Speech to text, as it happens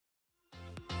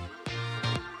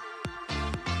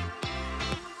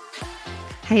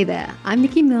Hey there, I'm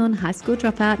Nikki Milne, high school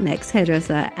dropout and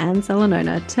ex-hairdresser and salon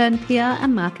owner turned PR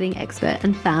and marketing expert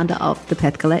and founder of the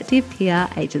Peth Collective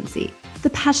PR agency. The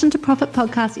Passion to Profit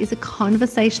podcast is a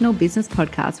conversational business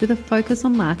podcast with a focus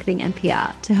on marketing and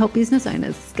PR to help business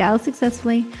owners scale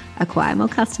successfully, acquire more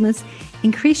customers,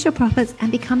 increase your profits,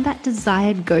 and become that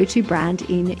desired go-to brand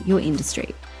in your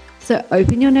industry. So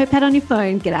open your notepad on your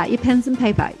phone, get out your pens and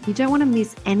paper. You don't want to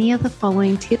miss any of the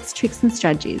following tips, tricks, and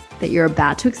strategies that you're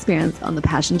about to experience on the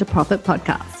Passion to Profit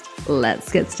podcast.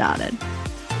 Let's get started.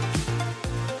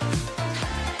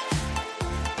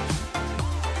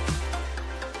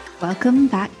 Welcome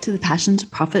back to the Passion to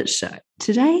Profit show.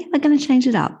 Today, we're going to change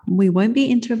it up. We won't be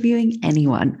interviewing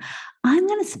anyone. I'm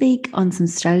going to speak on some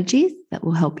strategies that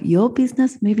will help your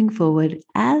business moving forward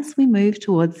as we move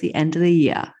towards the end of the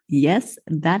year. Yes,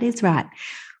 that is right.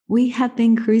 We have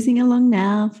been cruising along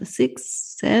now for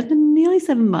nearly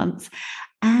 7 months,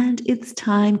 and it's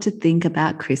time to think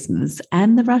about Christmas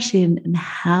and the rush in and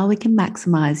how we can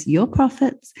maximize your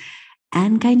profits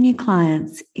and gain new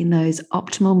clients in those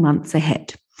optimal months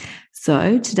ahead.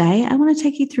 So today I want to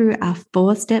take you through our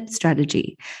 4-step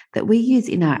strategy that we use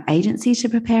in our agency to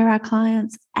prepare our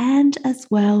clients, and as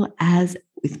well as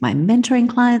with my mentoring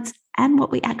clients and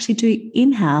what we actually do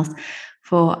in-house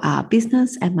for our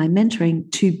business and my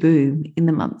mentoring to boom in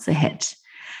the months ahead.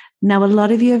 Now, a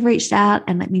lot of you have reached out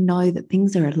and let me know that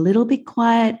things are a little bit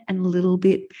quiet and a little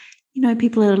bit,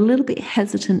 people are a little bit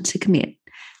hesitant to commit.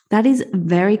 That is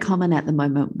very common at the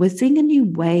moment. We're seeing a new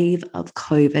wave of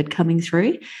COVID coming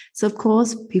through. So, of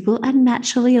course, people are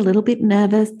naturally a little bit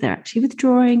nervous. They're actually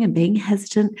withdrawing and being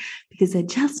hesitant because they're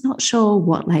just not sure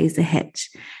what lays ahead.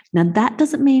 Now, that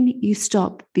doesn't mean you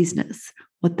stop business.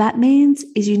 What that means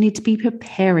is you need to be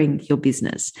preparing your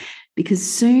business because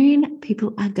soon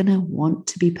people are going to want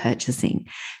to be purchasing.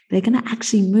 They're going to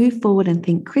actually move forward and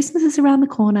think Christmas is around the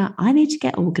corner. I need to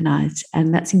get organized.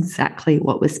 And that's exactly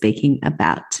what we're speaking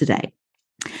about today.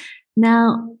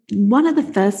 Now, one of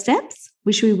the first steps,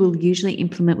 which we will usually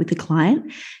implement with the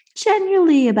client,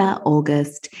 generally about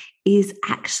August, is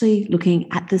actually looking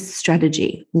at the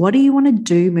strategy. What do you want to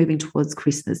do moving towards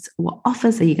Christmas? What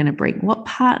offers are you going to bring? What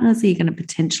partners are you going to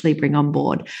potentially bring on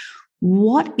board?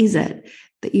 What is it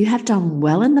that you have done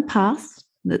well in the past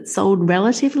that sold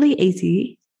relatively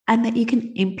easy and that you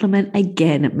can implement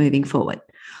again moving forward?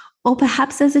 Or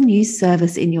perhaps there's a new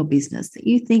service in your business that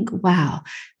you think, wow,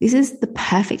 this is the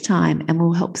perfect time and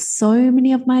will help so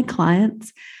many of my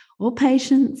clients or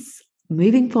patients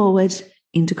moving forward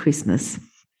into Christmas.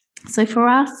 So for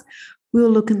us,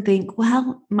 we'll look and think,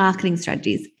 well, marketing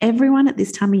strategies. Everyone at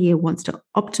this time of year wants to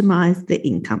optimize their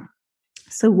income.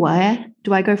 So where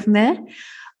do I go from there?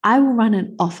 I will run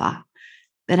an offer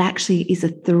that actually is a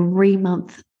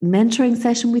 3-month mentoring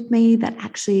session with me that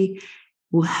actually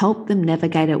will help them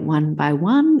navigate it one by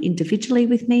one individually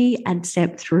with me and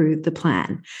step through the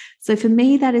plan. So for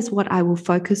me, that is what I will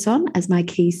focus on as my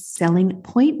key selling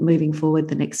point moving forward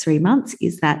the next 3 months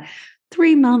is that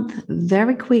 3-month,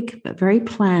 very quick, but very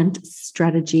planned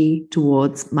strategy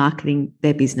towards marketing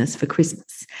their business for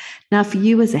Christmas. Now, for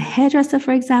you as a hairdresser,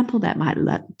 for example, that might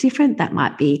look different. That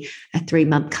might be a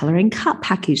 3-month color and cut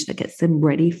package that gets them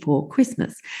ready for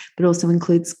Christmas, but also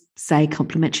includes, say,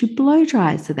 complimentary blow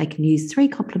dries. So they can use 3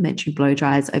 complimentary blow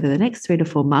dries over the next 3 to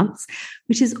 4 months,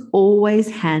 which is always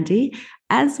handy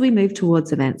as we move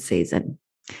towards event season.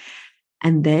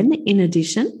 And then in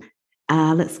addition,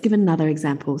 let's give another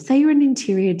example. Say you're an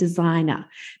interior designer.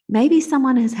 Maybe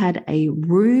someone has had a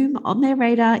room on their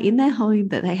radar in their home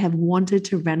that they have wanted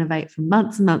to renovate for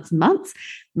months and months and months,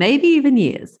 maybe even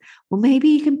years. Well, maybe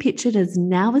you can pitch it as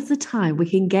now is the time. We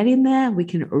can get in there, we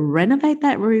can renovate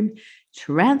that room,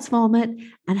 transform it,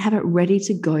 and have it ready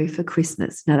to go for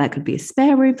Christmas. Now, that could be a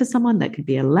spare room for someone, that could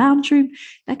be a lounge room,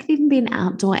 that could even be an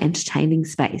outdoor entertaining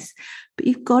space. But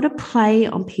you've got to play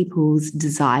on people's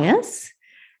desires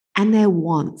and their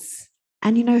wants.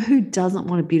 And who doesn't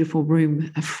want a beautiful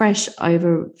room, a fresh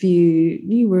overview,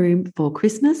 new room for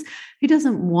Christmas? Who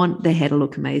doesn't want their hair to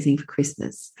look amazing for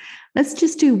Christmas? Let's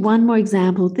just do one more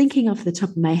example, thinking off the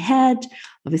top of my head.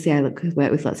 Obviously, I work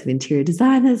with lots of interior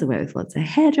designers, I work with lots of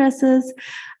hairdressers.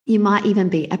 You might even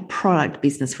be a product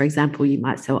business. For example, you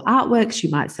might sell artworks, you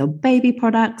might sell baby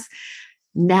products.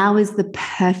 Now is the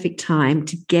perfect time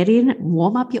to get in,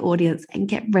 warm up your audience, and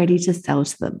get ready to sell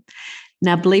to them.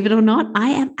 Now, believe it or not, I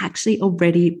am actually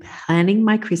already planning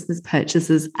my Christmas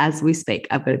purchases as we speak.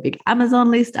 I've got a big Amazon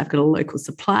list. I've got a local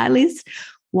supply list.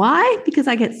 Why? Because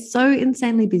I get so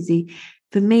insanely busy.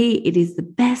 For me, it is the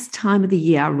best time of the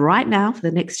year right now for the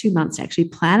next 2 months to actually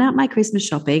plan out my Christmas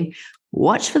shopping,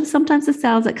 watch for sometimes the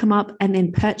sales that come up, and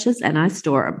then purchase, and I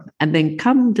store them. And then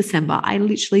come December, I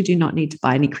literally do not need to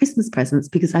buy any Christmas presents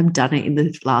because I've done it in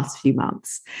the last few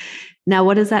months. Now,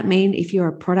 what does that mean if you're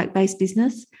a product-based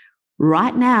business?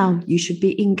 Right now, you should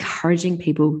be encouraging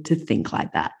people to think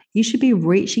like that. You should be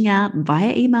reaching out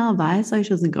via email, via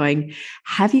socials and going,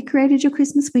 have you created your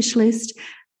Christmas wish list?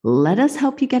 Let us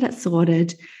help you get it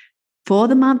sorted. For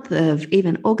the month of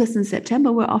even August and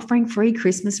September, we're offering free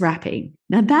Christmas wrapping.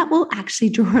 Now, that will actually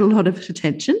draw a lot of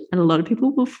attention and a lot of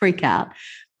people will freak out.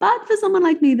 But for someone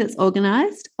like me that's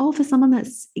organized, or for someone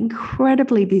that's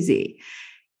incredibly busy,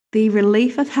 the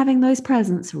relief of having those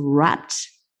presents wrapped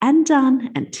and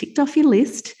done and ticked off your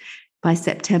list by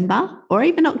September or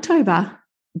even October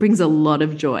brings a lot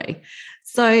of joy.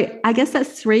 So I guess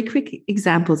that's 3 quick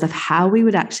examples of how we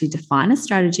would actually define a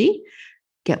strategy,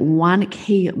 get one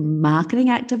key marketing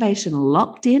activation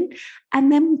locked in,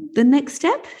 and then the next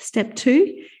step, step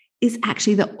 2, is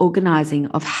actually the organizing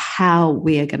of how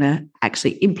we are going to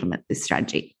actually implement this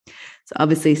strategy. So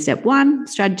obviously step 1,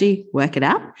 strategy, work it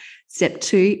out. Step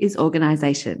 2 is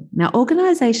organization. Now,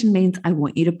 organization means I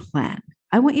want you to plan.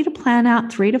 I want you to plan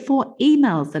out 3 to 4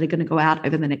 emails that are going to go out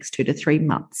over the next 2 to 3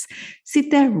 months.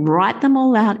 Sit there, write them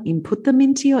all out, input them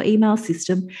into your email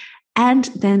system, and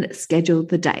then schedule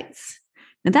the dates.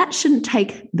 Now, that shouldn't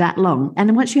take that long. And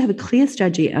then once you have a clear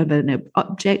strategy of an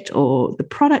object or the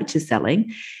product you're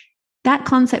selling, that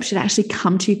concept should actually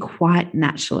come to you quite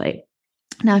naturally.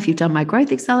 Now, if you've done my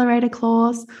Growth Accelerator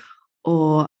course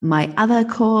or my other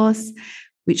course,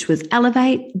 which was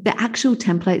Elevate, the actual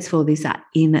templates for this are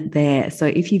in there. So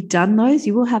if you've done those,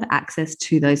 you will have access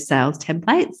to those sales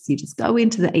templates. You just go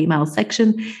into the email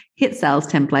section, hit sales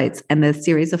templates, and there's a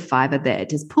series of 5 are there.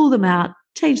 Just pull them out,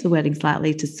 change the wording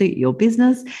slightly to suit your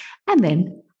business, and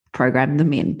then program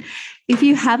them in. If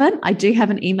you haven't, I do have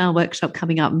an email workshop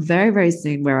coming up very, very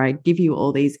soon where I give you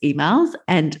all these emails,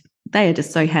 and they are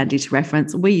just so handy to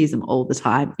reference. We use them all the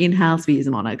time in-house. We use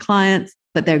them on our clients,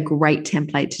 but they're a great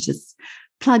template to just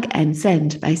plug and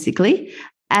send, basically.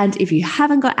 And if you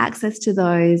haven't got access to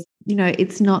those,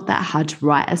 it's not that hard to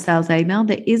write a sales email.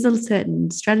 There is a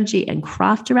certain strategy and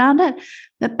craft around it,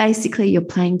 but basically you're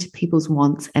playing to people's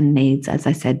wants and needs, as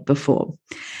I said before.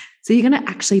 So you're going to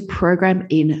actually program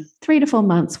in 3 to 4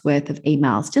 months worth of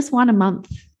emails. Just 1 a month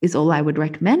is all I would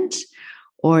recommend.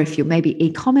 Or if you're maybe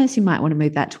e-commerce, you might want to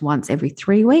move that to once every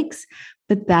 3 weeks,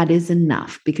 but that is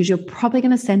enough because you're probably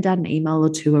going to send out an email or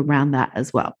 2 around that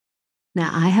as well. Now,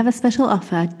 I have a special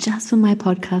offer just for my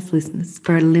podcast listeners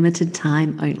for a limited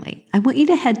time only. I want you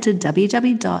to head to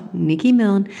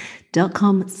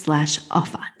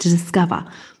www.nikkimilne.com/offer to discover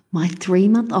my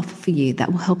 3-month offer for you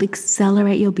that will help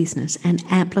accelerate your business and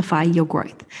amplify your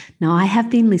growth. Now, I have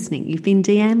been listening. You've been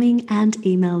DMing and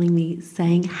emailing me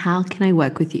saying, how can I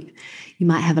work with you? You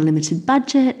might have a limited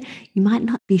budget. You might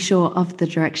not be sure of the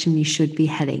direction you should be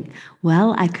heading.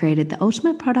 Well, I created the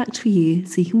ultimate product for you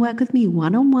so you can work with me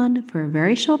one-on-one for a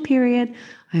very short period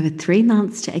over 3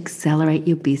 months to accelerate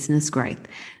your business growth.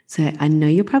 So I know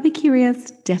you're probably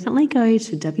curious. Definitely go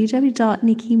to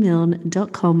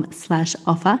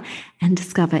www.nikkimilne.com/offer and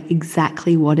discover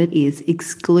exactly what it is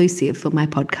exclusive for my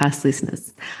podcast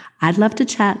listeners. I'd love to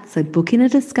chat, so book in a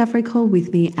discovery call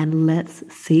with me and let's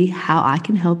see how I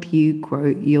can help you grow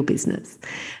your business.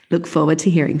 Look forward to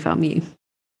hearing from you.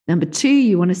 Number 2,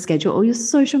 you want to schedule all your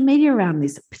social media around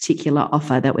this particular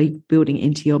offer that we're building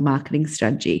into your marketing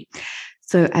strategy.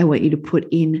 So I want you to put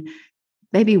in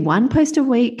maybe 1 post a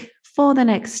week for the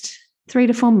next 3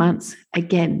 to 4 months.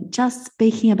 Again, just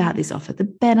speaking about this offer, the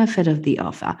benefit of the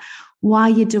offer, why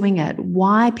you're doing it,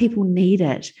 why people need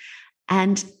it,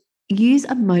 and use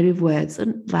emotive words.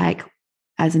 Like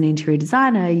as an interior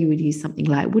designer, you would use something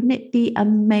like, wouldn't it be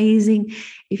amazing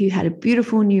if you had a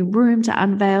beautiful new room to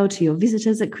unveil to your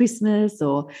visitors at Christmas?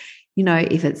 Or,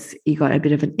 if you got a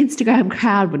bit of an Instagram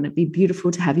crowd, wouldn't it be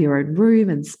beautiful to have your own room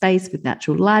and space with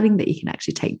natural lighting that you can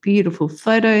actually take beautiful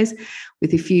photos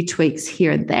with a few tweaks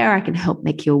here and there? I can help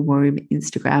make your room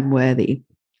Instagram worthy.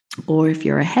 Or if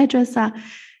you're a hairdresser,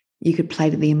 you could play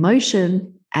to the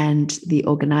emotion and the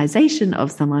organization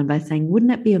of someone by saying,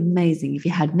 wouldn't it be amazing if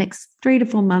you had next 3 to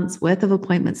 4 months worth of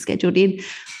appointments scheduled in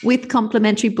with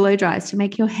complimentary blow dries to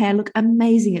make your hair look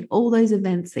amazing at all those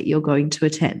events that you're going to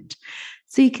attend?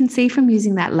 So you can see from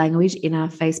using that language in our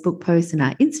Facebook posts and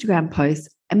our Instagram posts,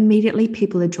 immediately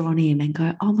people are drawn in and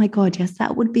go, oh my God, yes,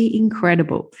 that would be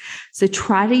incredible. So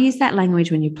try to use that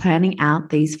language when you're planning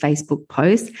out these Facebook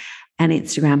posts and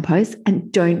Instagram posts,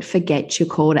 and don't forget your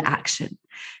call to action.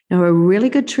 Now, a really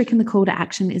good trick in the call to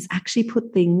action is actually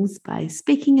put things by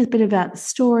speaking a bit about the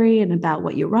story and about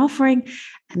what you're offering,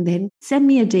 and then send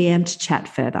me a DM to chat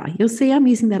further. You'll see I'm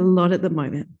using that a lot at the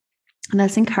moment. And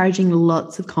that's encouraging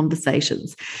lots of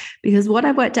conversations, because what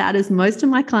I've worked out is most of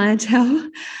my clientele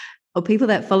or people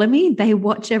that follow me, they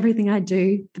watch everything I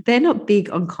do, but they're not big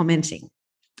on commenting.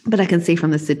 But I can see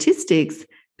from the statistics,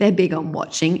 they're big on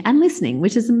watching and listening,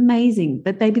 which is amazing.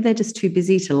 But maybe they're just too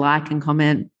busy to like and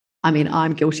comment. I mean,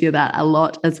 I'm guilty of that a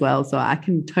lot as well, so I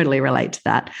can totally relate to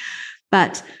that.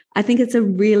 But I think it's a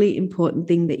really important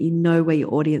thing that you know where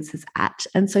your audience is at.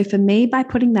 And so for me, by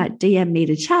putting that DM me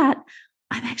to chat,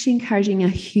 I'm actually encouraging a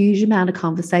huge amount of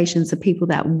conversations of people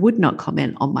that would not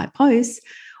comment on my posts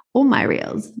or my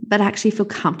reels, but actually feel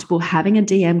comfortable having a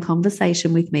DM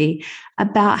conversation with me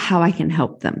about how I can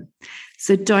help them.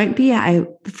 So don't be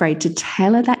afraid to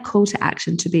tailor that call to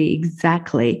action to be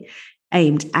exactly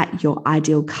aimed at your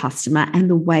ideal customer and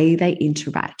the way they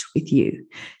interact with you.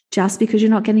 Just because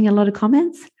you're not getting a lot of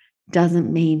comments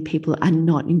doesn't mean people are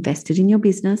not invested in your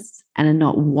business and are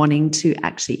not wanting to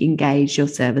actually engage your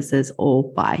services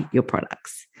or buy your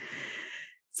products.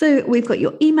 So we've got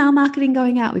your email marketing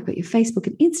going out, we've got your Facebook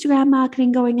and Instagram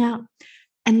marketing going out.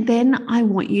 And then I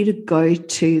want you to go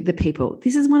to the people.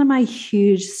 This is one of my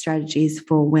huge strategies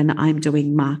for when I'm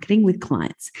doing marketing with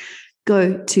clients.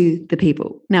 Go to the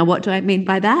people. Now, what do I mean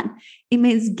by that? It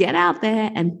means get out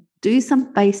there and do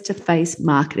some face-to-face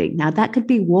marketing. Now, that could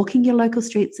be walking your local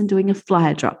streets and doing a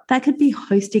flyer drop. That could be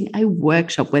hosting a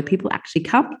workshop where people actually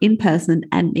come in person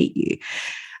and meet you.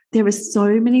 There are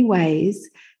so many ways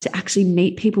to actually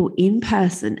meet people in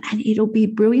person, and it'll be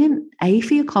brilliant, A,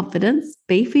 for your confidence,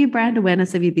 B, for your brand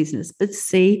awareness of your business, but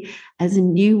C, as a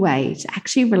new way to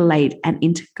actually relate and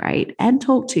integrate and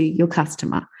talk to your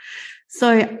customer.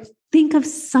 So think of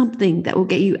something that will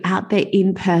get you out there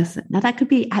in person. Now, that could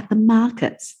be at the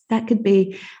markets. That could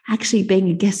be actually being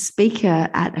a guest speaker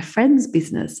at a friend's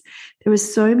business. There are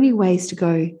so many ways to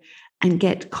go and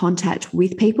get contact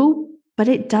with people, but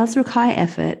it does require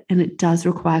effort and it does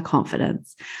require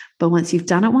confidence. But once you've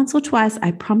done it once or twice,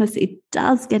 I promise it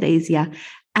does get easier,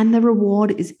 and the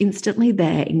reward is instantly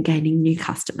there in gaining new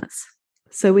customers.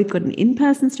 So we've got an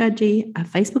in-person strategy, a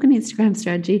Facebook and Instagram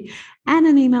strategy, and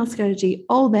an email strategy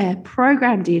all there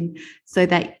programmed in, so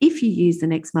that if you use the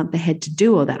next month ahead to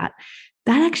do all that,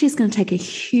 that actually is going to take a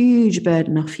huge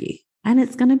burden off you. And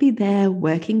it's going to be there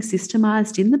working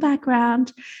systemized in the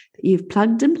background that you've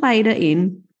plugged and played it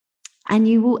in, and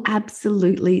you will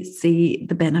absolutely see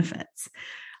the benefits.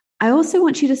 I also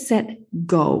want you to set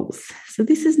goals. So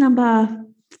this is number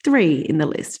 3 in the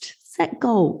list. Set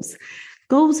goals.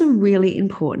 Goals are really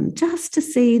important just to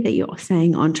see that you're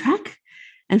staying on track.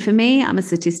 And for me, I'm a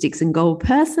statistics and goal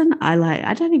person.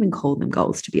 I don't even call them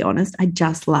goals, to be honest. I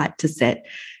just like to set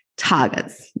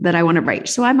targets that I want to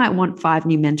reach. So I might want 5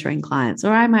 new mentoring clients,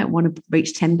 or I might want to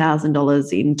reach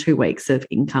 $10,000 in 2 weeks of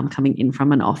income coming in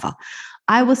from an offer.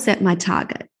 I will set my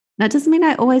target. Now, it doesn't mean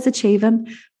I always achieve them,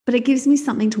 but it gives me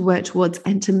something to work towards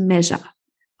and to measure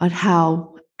on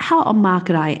how on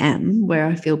market I am, where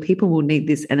I feel people will need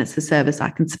this and it's a service I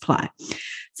can supply.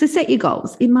 So set your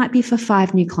goals. It might be for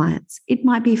 5 new clients. It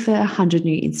might be for 100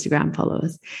 new Instagram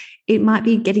followers. It might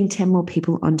be getting 10 more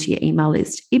people onto your email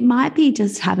list. It might be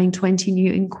just having 20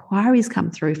 new inquiries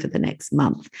come through for the next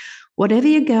month. Whatever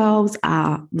your goals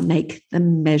are, make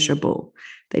them measurable.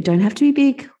 They don't have to be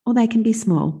big or they can be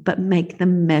small, but make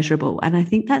them measurable. And I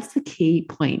think that's the key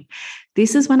point.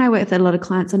 This is when I work with a lot of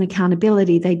clients on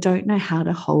accountability. They don't know how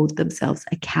to hold themselves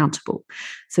accountable.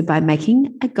 So by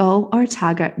making a goal or a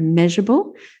target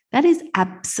measurable, that is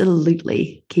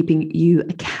absolutely keeping you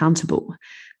accountable.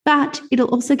 But it'll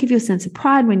also give you a sense of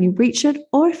pride when you reach it.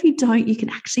 Or if you don't, you can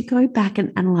actually go back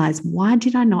and analyze, why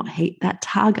did I not hit that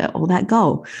target or that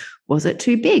goal? Was it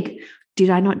too big? Did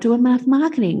I not do enough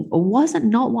marketing, or was it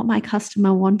not what my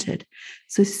customer wanted?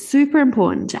 So super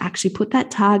important to actually put that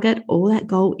target or that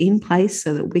goal in place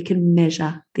so that we can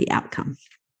measure the outcome.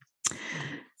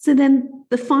 So then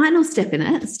the final step in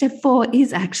it, step 4,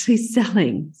 is actually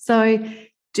selling. So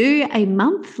do a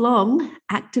month-long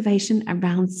activation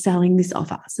around selling this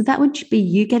offer. So that would be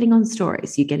you getting on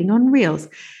stories, you getting on reels,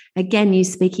 again, you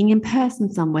speaking in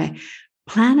person somewhere.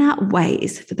 Plan out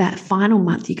ways for that final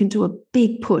month. You can do a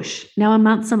big push. Now, a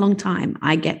month's a long time.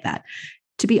 I get that.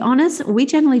 To be honest, we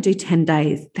generally do 10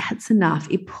 days. That's enough.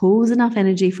 It pulls enough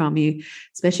energy from you,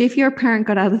 especially if you're a parent,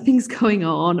 got other things going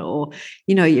on, or,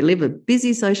 you live a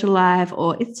busy social life,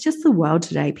 or it's just the world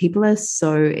today. People are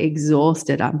so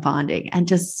exhausted, I'm finding, and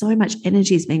just so much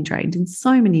energy is being drained in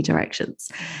so many directions.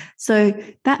 So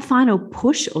that final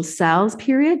push or sales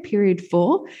period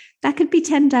 4, That could be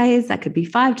 10 days, that could be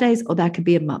 5 days, or that could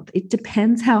be a month. It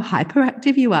depends how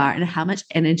hyperactive you are and how much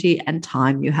energy and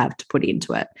time you have to put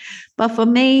into it. But for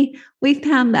me, we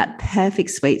found that perfect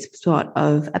sweet spot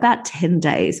of about 10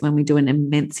 days when we do an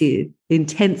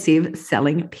intensive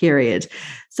selling period.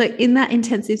 So in that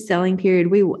intensive selling period,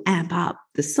 we will amp up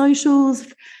the socials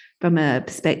from a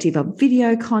perspective of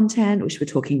video content, which we're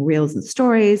talking reels and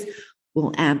stories.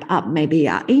 We'll amp up maybe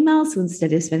our emails. So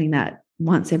instead of spending that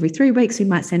once every 3 weeks, we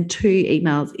might send 2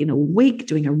 emails in a week,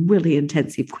 doing a really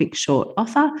intensive, quick, short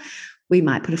offer. We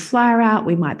might put a flyer out.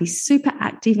 We might be super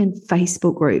active in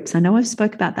Facebook groups. I know I've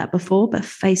spoke about that before, but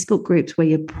Facebook groups where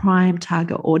your prime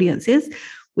target audience is,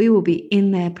 we will be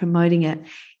in there promoting it.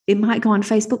 It might go on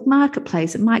Facebook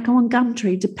Marketplace. It might go on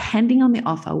Gumtree, depending on the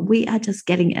offer. We are just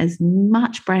getting as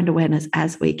much brand awareness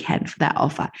as we can for that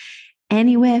offer.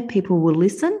 Anywhere people will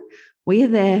listen, we are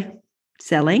there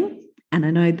selling. And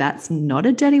I know that's not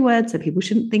a dirty word, so people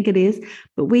shouldn't think it is,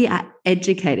 but we are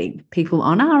educating people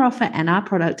on our offer and our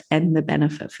product and the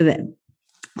benefit for them.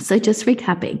 So just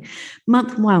recapping,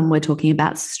 month 1, we're talking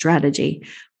about strategy.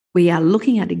 We are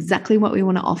looking at exactly what we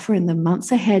want to offer in the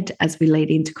months ahead as we lead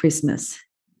into Christmas.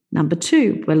 Number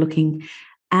 2, we're looking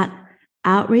at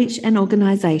outreach and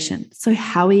organization. So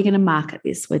how are you going to market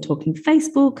this? We're talking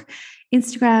Facebook,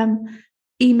 Instagram,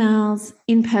 emails,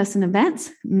 in-person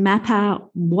events. Map out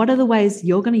what are the ways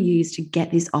you're going to use to get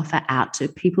this offer out to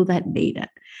people that need it.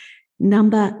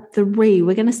 Number 3,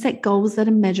 we're going to set goals that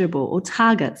are measurable or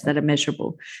targets that are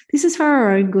measurable. This is for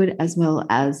our own good as well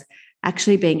as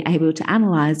actually being able to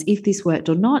analyze if this worked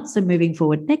or not. So moving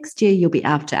forward next year, you'll be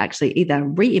able to actually either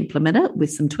re-implement it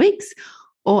with some tweaks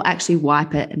or actually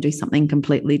wipe it and do something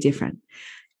completely different.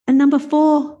 And number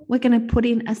 4, we're going to put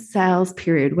in a sales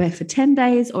period where for 10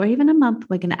 days or even a month,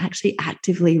 we're going to actually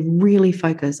actively really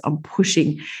focus on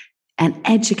pushing and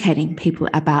educating people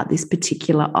about this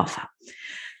particular offer.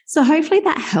 So hopefully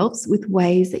that helps with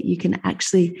ways that you can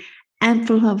actually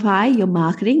amplify your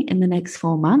marketing in the next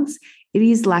 4 months. It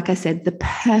is, like I said, the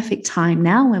perfect time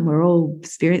now when we're all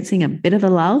experiencing a bit of a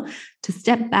lull to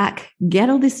step back, get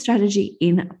all this strategy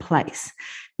in place.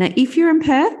 Now, if you're in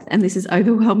Perth and this is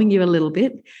overwhelming you a little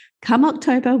bit, come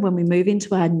October when we move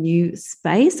into our new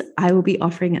space, I will be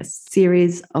offering a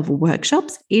series of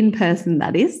workshops in person,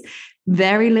 that is,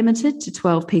 very limited to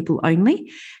 12 people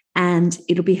only. And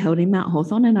it'll be held in Mount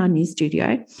Hawthorn in our new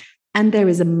studio. And there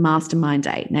is a mastermind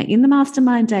day. Now, in the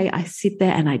mastermind day, I sit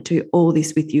there and I do all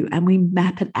this with you and we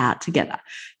map it out together.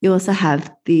 You also have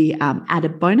the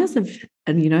added bonus of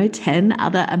 10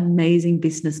 other amazing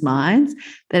business minds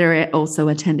that are also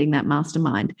attending that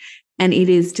mastermind. And it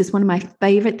is just one of my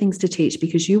favorite things to teach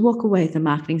because you walk away with a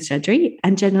marketing strategy,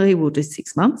 and generally we'll do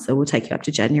 6 months. So we'll take you up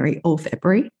to January or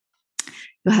February.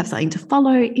 You'll have something to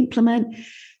follow, implement.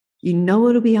 You know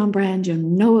it'll be on brand, you'll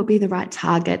know it'll be the right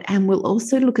target, and we'll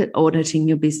also look at auditing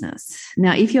your business.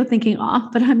 Now, if you're thinking,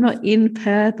 but I'm not in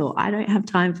Perth or I don't have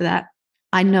time for that,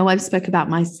 I know I've spoke about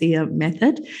my SEA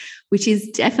method, which is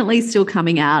definitely still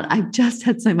coming out. I've just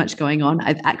had so much going on.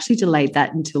 I've actually delayed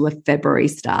that until a February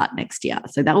start next year.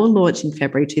 So that will launch in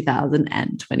February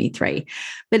 2023.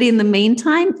 But in the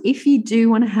meantime, if you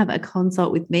do want to have a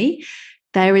consult with me,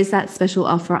 there is that special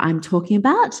offer I'm talking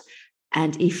about.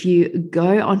 And if you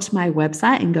go onto my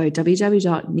website and go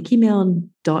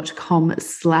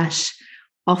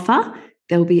www.nikkimilne.com/offer,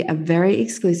 there will be a very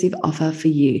exclusive offer for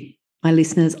you, my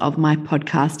listeners of my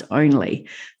podcast only.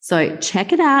 So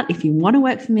check it out. If you want to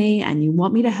work for me and you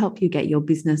want me to help you get your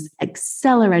business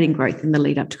accelerating growth in the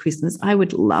lead up to Christmas, I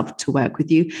would love to work with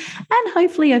you. And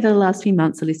hopefully over the last few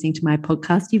months of listening to my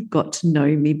podcast, you've got to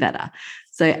know me better.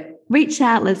 So reach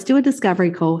out, let's do a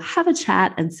discovery call, have a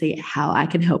chat and see how I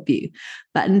can help you.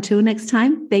 But until next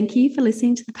time, thank you for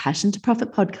listening to the Passion to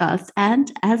Profit podcast.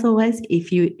 And as always,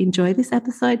 if you enjoy this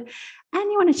episode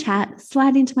and you want to chat,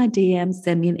 slide into my DMs,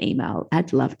 send me an email.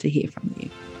 I'd love to hear from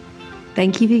you.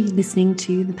 Thank you for listening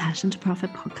to the Passion to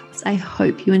Profit podcast. I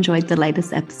hope you enjoyed the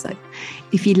latest episode.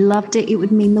 If you loved it, it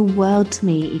would mean the world to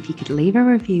me if you could leave a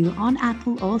review on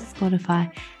Apple or Spotify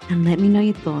and let me know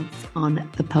your thoughts on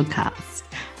the podcast.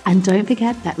 And don't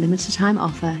forget that limited time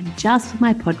offer just for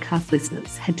my podcast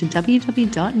listeners. Head to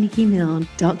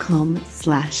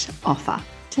www.nikkimilne.com/offer.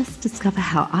 Just discover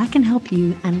how I can help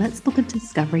you and let's book a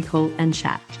discovery call and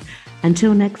chat.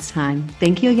 Until next time,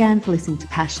 thank you again for listening to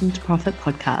Passion to Profit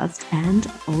podcast and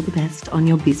all the best on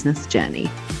your business journey.